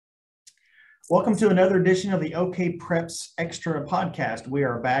Welcome to another edition of the OK Preps Extra podcast. We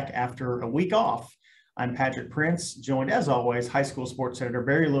are back after a week off. I'm Patrick Prince, joined as always, high school sports editor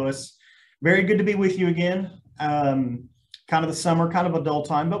Barry Lewis. Very good to be with you again. Kind of the summer, kind of a dull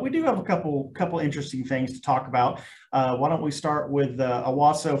time, but we do have a couple interesting things to talk about. Why don't we start with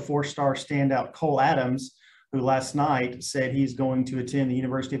Owasso four-star standout Cole Adams, who last night said he's going to attend the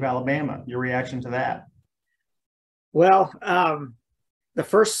University of Alabama. Your reaction to that? Well, the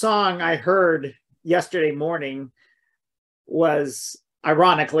first song I heard yesterday morning was,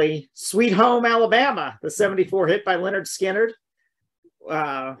 ironically, Sweet Home Alabama, the 74 hit by Lynyrd Skynyrd.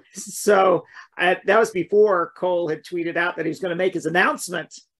 That was before Cole had tweeted out that he was going to make his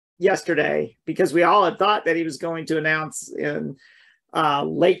announcement yesterday, because we all had thought that he was going to announce in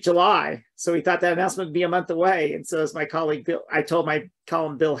late July. So we thought that announcement would be a month away. And so as my colleague Bill, I told my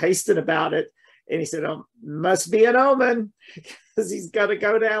colleague Bill Haston about it, and he said, "Oh, must be an omen because he's got to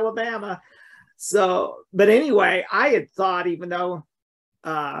go to Alabama." So, but anyway, I had thought, even though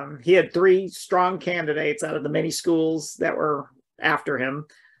he had three strong candidates out of the many schools that were after him,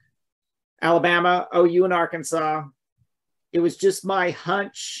 Alabama, OU, and Arkansas, it was just my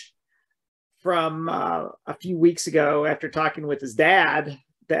hunch from a few weeks ago after talking with his dad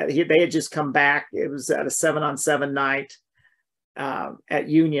that they had just come back. It was at a 7-on-7 night at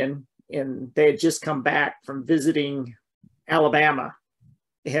Union. And they had just come back from visiting Alabama,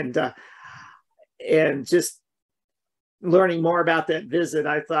 and just learning more about that visit,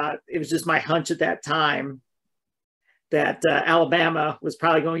 I thought it was just my hunch at that time that Alabama was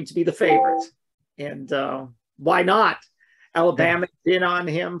probably going to be the favorite. And why not? Alabama had been on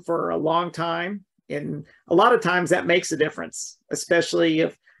him for a long time. And a lot of times that makes a difference, especially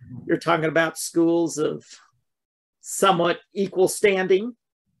if you're talking about schools of somewhat equal standing,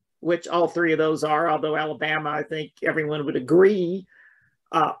 which all three of those are, although Alabama, I think everyone would agree,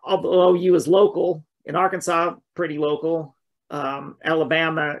 although OU is local, in Arkansas, pretty local,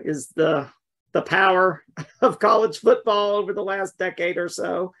 Alabama is the power of college football over the last decade or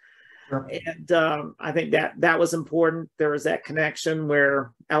so. Sure. And I think that was important. There was that connection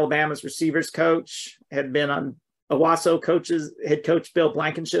where Alabama's receivers coach had been on Owasso head coach Bill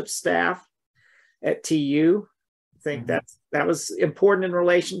Blankenship's staff at TU. I think that was important in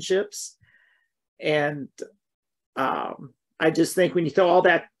relationships. And I just think when you throw all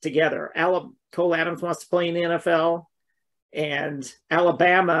that together, Cole Adams wants to play in the NFL, and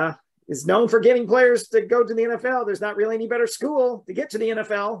Alabama is known for getting players to go to the NFL. There's not really any better school to get to the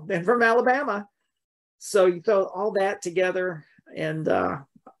NFL than from Alabama. So you throw all that together, and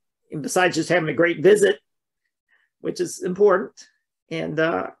besides just having a great visit, which is important, and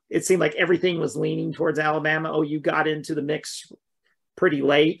it seemed like everything was leaning towards Alabama. OU got into the mix pretty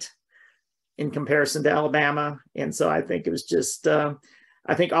late in comparison to Alabama. And so I think it was just, I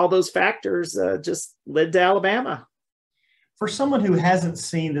think all those factors just led to Alabama. For someone who hasn't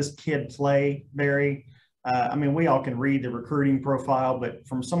seen this kid play, Barry, I mean, we all can read the recruiting profile, but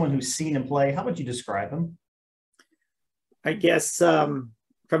from someone who's seen him play, how would you describe him? I guess from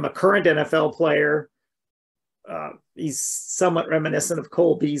a current NFL player, he's somewhat reminiscent of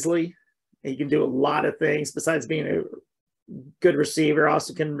Cole Beasley. He can do a lot of things besides being a good receiver,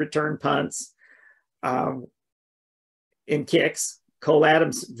 also can return punts and kicks. Cole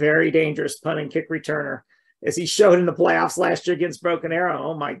Adams, very dangerous punt and kick returner. As he showed in the playoffs last year against Broken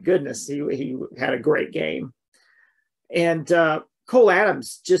Arrow, oh my goodness, he had a great game. And Cole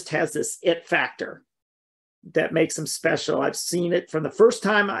Adams just has this it factor that makes him special. I've seen it from the first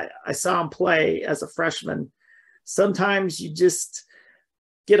time I saw him play as a freshman. Sometimes you just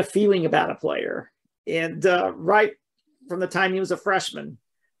get a feeling about a player. And right from the time he was a freshman,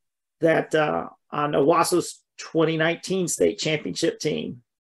 that on Owasso's 2019 state championship team,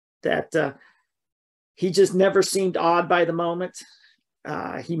 that he just never seemed awed by the moment.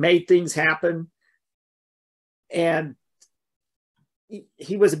 He made things happen. And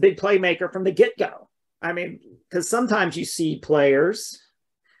he was a big playmaker from the get-go. I mean, because sometimes you see players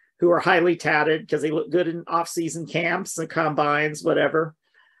who are highly touted because they look good in off-season camps and combines, whatever,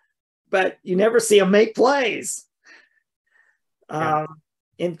 but you never see them make plays. Yeah.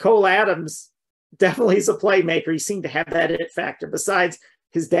 And Cole Adams definitely is a playmaker. He seemed to have that it factor, besides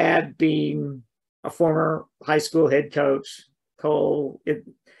his dad being a former high school head coach, Cole.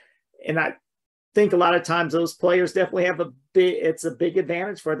 And I think a lot of times those players definitely have it's a big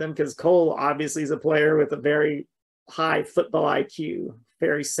advantage for them, because Cole obviously is a player with a very high football IQ,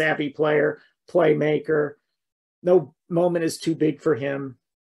 very savvy player, playmaker. No moment is too big for him.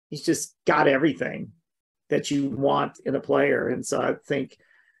 He's just got everything that you want in a player. And so I think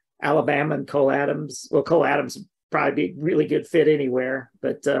Alabama and Cole Adams, well, Cole Adams would probably be a really good fit anywhere,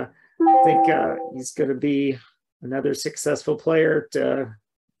 but I think he's going to be another successful player to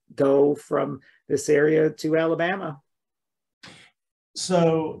go from this area to Alabama.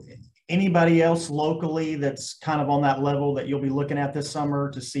 So anybody else locally that's kind of on that level that you'll be looking at this summer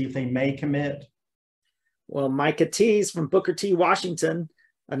to see if they may commit? Well, Micah Tease from Booker T, Washington,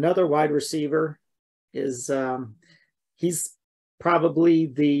 another wide receiver, is he's probably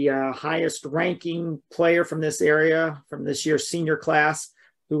the highest ranking player from this area, from this year's senior class,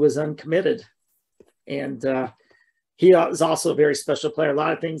 who was uncommitted. And he is also a very special player. A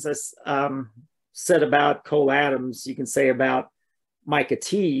lot of things that's said about Cole Adams, you can say about Micah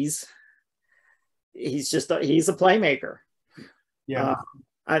Tease. He's a playmaker. Yeah.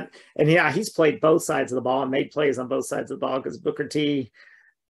 He's played both sides of the ball and made plays on both sides of the ball, because Booker T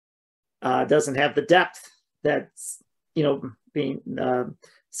doesn't have the depth that's, being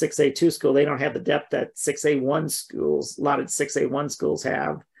 6A2 school, they don't have the depth that 6A1 schools, a lot of 6A1 schools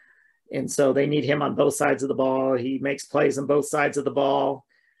have. And so they need him on both sides of the ball. He makes plays on both sides of the ball.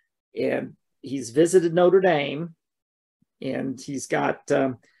 And he's visited Notre Dame, and he's got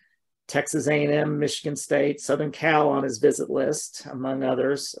Texas A&M, Michigan State, Southern Cal on his visit list, among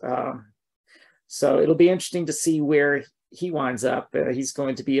others. So it'll be interesting to see where he winds up. He's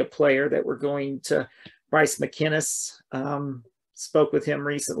going to be a player that we're going to – Bryce McInnes spoke with him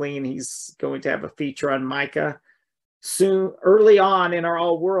recently, and he's going to have a feature on Micah soon, early on in our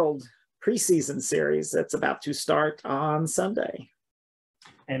all-world preseason series that's about to start on Sunday.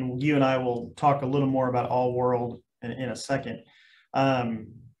 And you and I will talk a little more about all-world in a second. Haston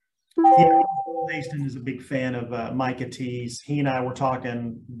is a big fan of Micah Tease. He and I were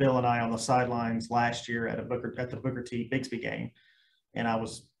talking, Bill and I, on the sidelines last year at the Booker T Bixby game, and I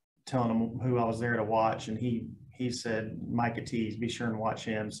was telling him who I was there to watch, and he said Micah Tease, be sure and watch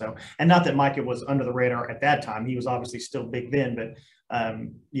him. So, and not that Micah was under the radar at that time; he was obviously still big then. But I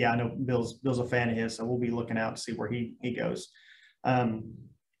know Bill's a fan of his, so we'll be looking out to see where he goes. Well,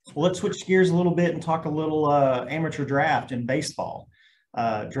 let's switch gears a little bit and talk a little amateur draft in baseball.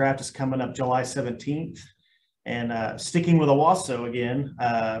 Draft is coming up July 17th, and sticking with Owasso again,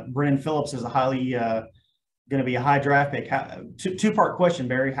 Brennan Phillips is going to be a high draft pick. Two-part question,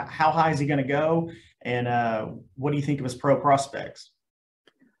 Barry. How high is he going to go, and what do you think of his pro prospects?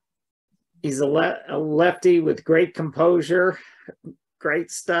 He's a lefty with great composure,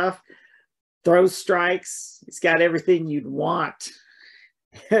 great stuff, throws strikes. He's got everything you'd want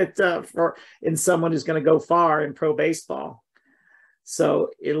in someone who's going to go far in pro baseball. So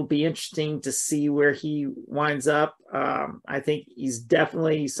it'll be interesting to see where he winds up. I think he's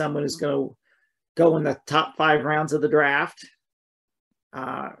definitely someone who's going to go in the top 5 rounds of the draft.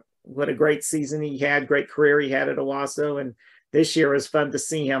 What a great season he had, great career he had at Owasso. And this year was fun to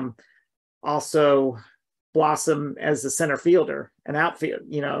see him also blossom as a center fielder and outfield.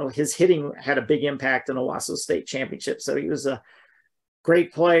 His hitting had a big impact in Owasso State Championship. So he was a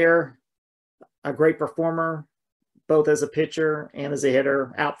great player, a great performer, both as a pitcher and as a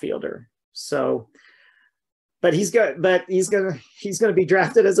hitter, outfielder. So, but he's going to be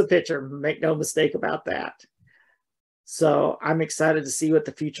drafted as a pitcher. Make no mistake about that. So I'm excited to see what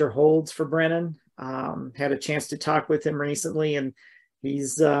the future holds for Brennan. Had a chance to talk with him recently, and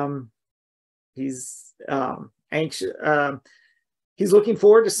he's anxious. He's looking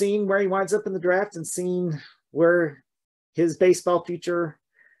forward to seeing where he winds up in the draft and seeing where his baseball future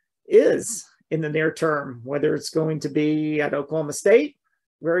is in the near term, whether it's going to be at Oklahoma State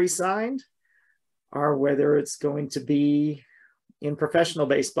where he signed, or whether it's going to be in professional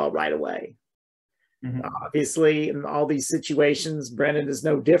baseball right away. Mm-hmm. Obviously, in all these situations, Brennan is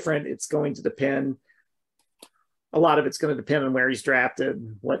no different. It's going to depend. A lot of it's going to depend on where he's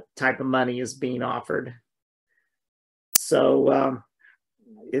drafted, what type of money is being offered. So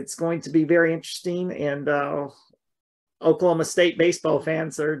it's going to be very interesting. And Oklahoma State baseball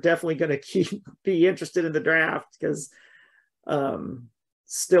fans are definitely going to be interested in the draft, because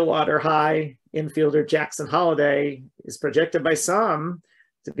Stillwater High infielder Jackson Holliday is projected by some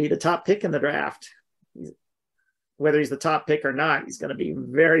to be the top pick in the draft. Whether he's the top pick or not, he's going to be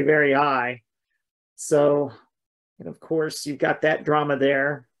very, very high. So, and of course, you've got that drama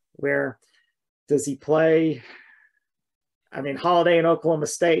there. Where does he play? I mean, Holliday in Oklahoma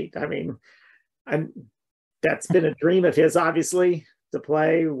State. I mean, that's been a dream of his, obviously, to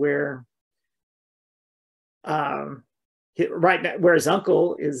play where right now, where his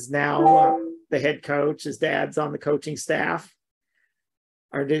uncle is now the head coach. His dad's on the coaching staff.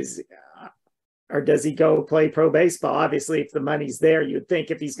 Or does he go play pro baseball? Obviously, if the money's there, you'd think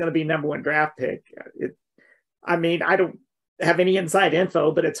if he's going to be number 1 draft pick. I mean, I don't have any inside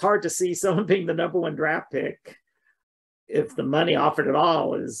info, but it's hard to see someone being the number 1 draft pick if the money offered at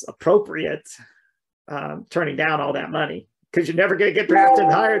all is appropriate, turning down all that money, because you're never going to get drafted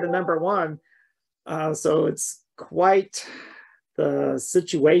higher than number one. So it's quite the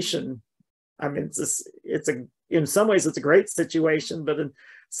situation. I mean, in some ways it's a great situation, but in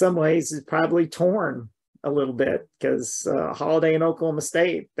some ways it's probably torn a little bit, because Holiday in Oklahoma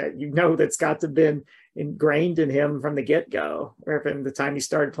State, that that's got to have been ingrained in him from the get-go, or from the time he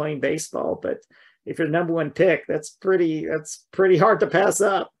started playing baseball. But if you're the number one pick, that's pretty hard to pass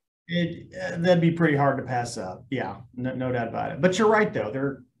up. That'd be pretty hard to pass up. Yeah, no doubt about it. But you're right,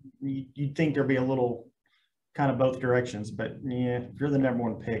 though. You'd think there'd be a little kind of both directions, but yeah, if you're the number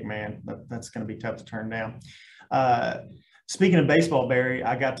one pick, man, that's going to be tough to turn down. Speaking of baseball, Barry,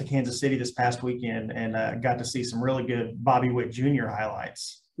 I got to Kansas City this past weekend and got to see some really good Bobby Witt Jr.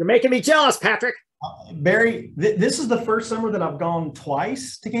 highlights. You're making me jealous, Patrick. Barry, this is the first summer that I've gone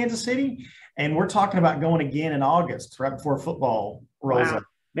twice to Kansas City, and we're talking about going again in August, right before football rolls up.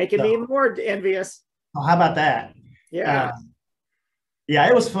 Making me more envious. Oh, how about that? Yeah. Yeah,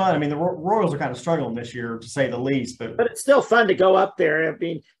 it was fun. I mean, the Royals are kind of struggling this year, to say the least. But it's still fun to go up there. I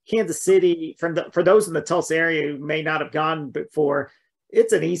mean, Kansas City, for those in the Tulsa area who may not have gone before,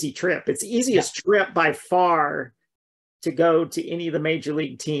 it's an easy trip. It's the easiest trip by far to go to any of the major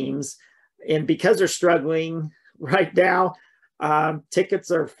league teams. And because they're struggling right now, tickets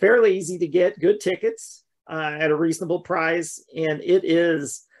are fairly easy to get, good tickets at a reasonable price. And it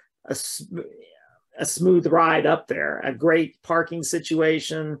is a smooth ride up there, a great parking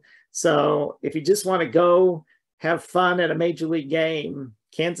situation. So if you just want to go have fun at a major league game,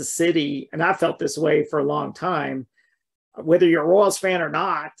 Kansas City, and I felt this way for a long time, whether you're a Royals fan or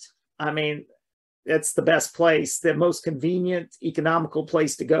not, I mean, it's the best place, the most convenient, economical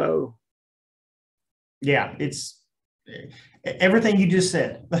place to go. Yeah, it's everything you just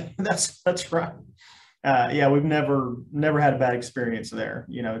said. That's right. Yeah, we've never had a bad experience there.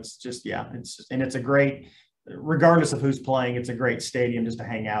 It's just, it's a great, regardless of who's playing, it's a great stadium just to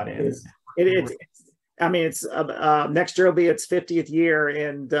hang out in. I mean, it's next year will be its 50th year.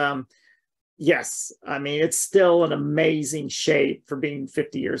 And yes, I mean, it's still an amazing shape for being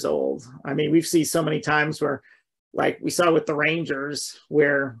 50 years old. I mean, we've seen so many times where, like we saw with the Rangers,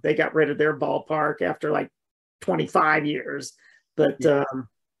 where they got rid of their ballpark after like 25 years. But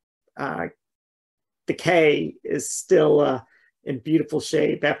the K is still in beautiful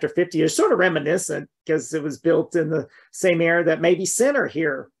shape after 50 years, sort of reminiscent, because it was built in the same era that maybe Center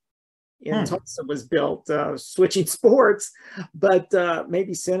here in Tulsa was built, switching sports, but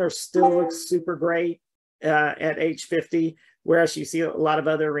maybe Center still looks super great at age 50, whereas you see a lot of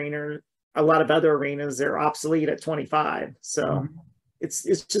other arenas, they're obsolete at 25. So it's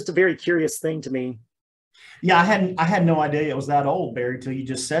just a very curious thing to me. Yeah, I had no idea it was that old, Barry, till you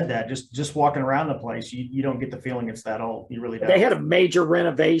just said that. Just walking around the place, you don't get the feeling it's that old. You really don't. They had a major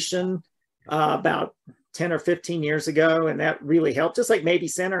renovation about 10 or 15 years ago, and that really helped. Just like maybe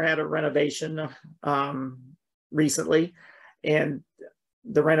Center had a renovation recently, and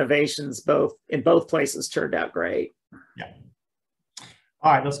the renovations in both places turned out great. Yeah.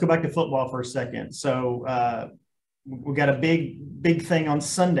 All right, let's go back to football for a second. So we got a big thing on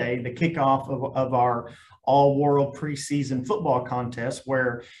Sunday, the kickoff of our all-world preseason football contest,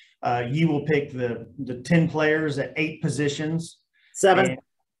 where you will pick the 10 players at 8 positions. Seven,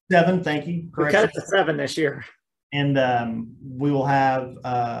 thank you. We cut it to 7 this year. And we will have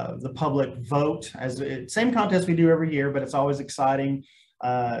the public vote, same contest we do every year, but it's always exciting.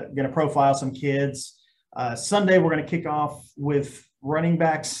 Going to profile some kids. Sunday, we're going to kick off with running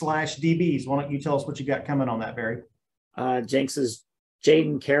backs / DBs. Why don't you tell us what you got coming on that, Barry? Jenks is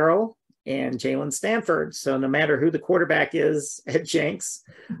Jaden Carroll and Jalen Stanford. So no matter who the quarterback is at Jenks,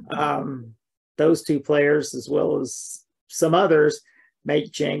 those 2 players, as well as some others,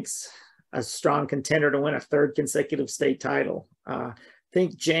 make Jenks a strong contender to win a 3rd consecutive state title. I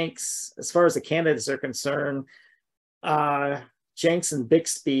think Jenks, as far as the candidates are concerned, Jenks and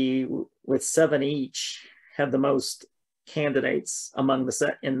Bixby with 7 each have the most candidates among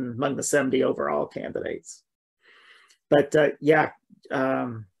the 70 overall candidates. But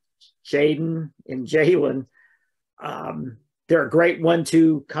Jaden and Jalen, they're a great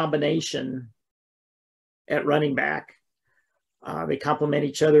 1-2 combination at running back. They complement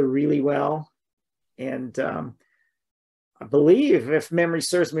each other really well. And I believe, if memory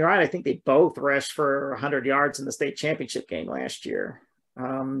serves me right, I think they both rushed for 100 yards in the state championship game last year.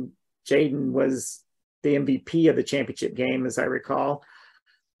 Jaden was the MVP of the championship game, as I recall.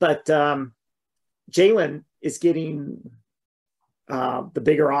 But Jalen is getting the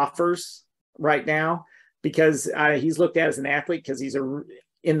bigger offers right now, because he's looked at as an athlete, because he's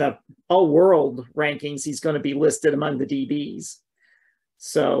in the all-world rankings, he's going to be listed among the DBs.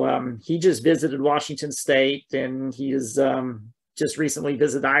 So he just visited Washington State, and he is just recently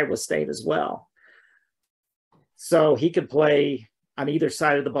visited Iowa State as well. So he could play on either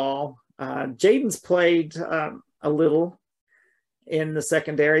side of the ball. Jaden's played a little in the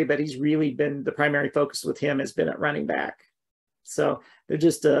secondary, but he's really been, the primary focus with him has been at running back. So they're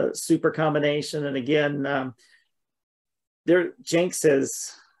just a super combination. And again, Jenks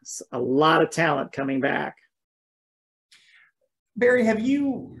has a lot of talent coming back. Barry, have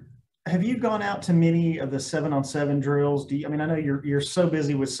you gone out to many of the 7-on-7 drills? I mean, I know you're so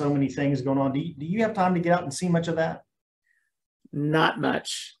busy with so many things going on. Do you have time to get out and see much of that? Not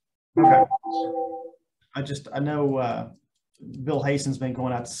much. Okay. I know Bill Hason's been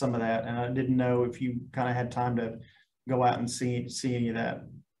going out to some of that, and I didn't know if you kind of had time to go out and see any of that.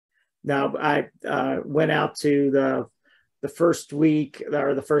 No, I went out to the first week,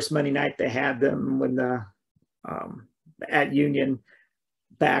 or the first Monday night they had them when at Union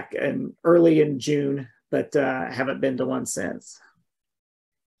back early in June, but haven't been to one since.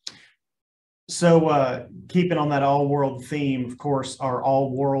 So keeping on that all-world theme, of course, our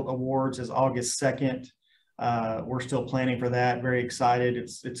All-World Awards is August 2nd. We're still planning for that. Very excited.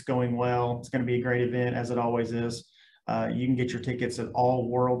 It's going well. It's going to be a great event, as it always is. You can get your tickets at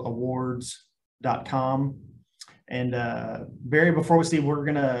allworldawards.com. And Barry, before we see,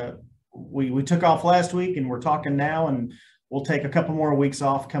 we took off last week, and we're talking now, and we'll take a couple more weeks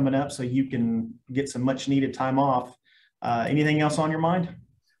off coming up so you can get some much needed time off. Anything else on your mind?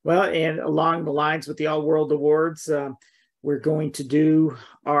 Well, and along the lines with the All World Awards, we're going to do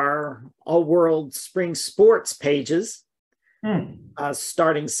our All World Spring Sports pages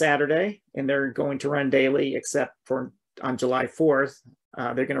starting Saturday, and they're going to run daily except for on July 4th.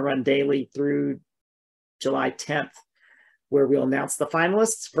 They're going to run daily through July 10th, where we'll announce the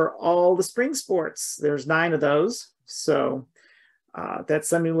finalists for all the spring sports. There's 9 of those. So that's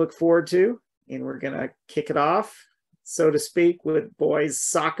something to look forward to. And we're going to kick it off, so to speak, with boys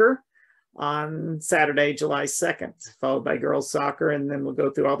soccer on Saturday, July 2nd, followed by girls soccer. And then we'll go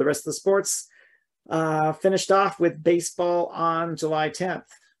through all the rest of the sports, finished off with baseball on July 10th.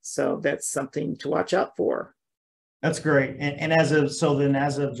 So that's something to watch out for. That's great. And as of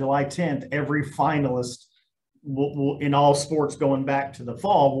July 10th, every finalist will in all sports going back to the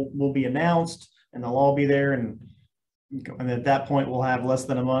fall will be announced, and they'll all be there. And at that point, we'll have less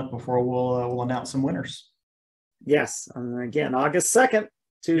than a month before we'll announce some winners. Yes. Again, August 2nd,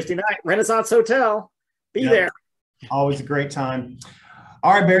 Tuesday night, Renaissance Hotel. Be there. Always a great time.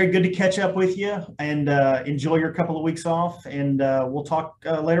 All right, Barry, good to catch up with you, and enjoy your couple of weeks off, and we'll talk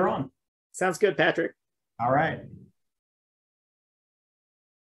later on. Sounds good, Patrick. All right.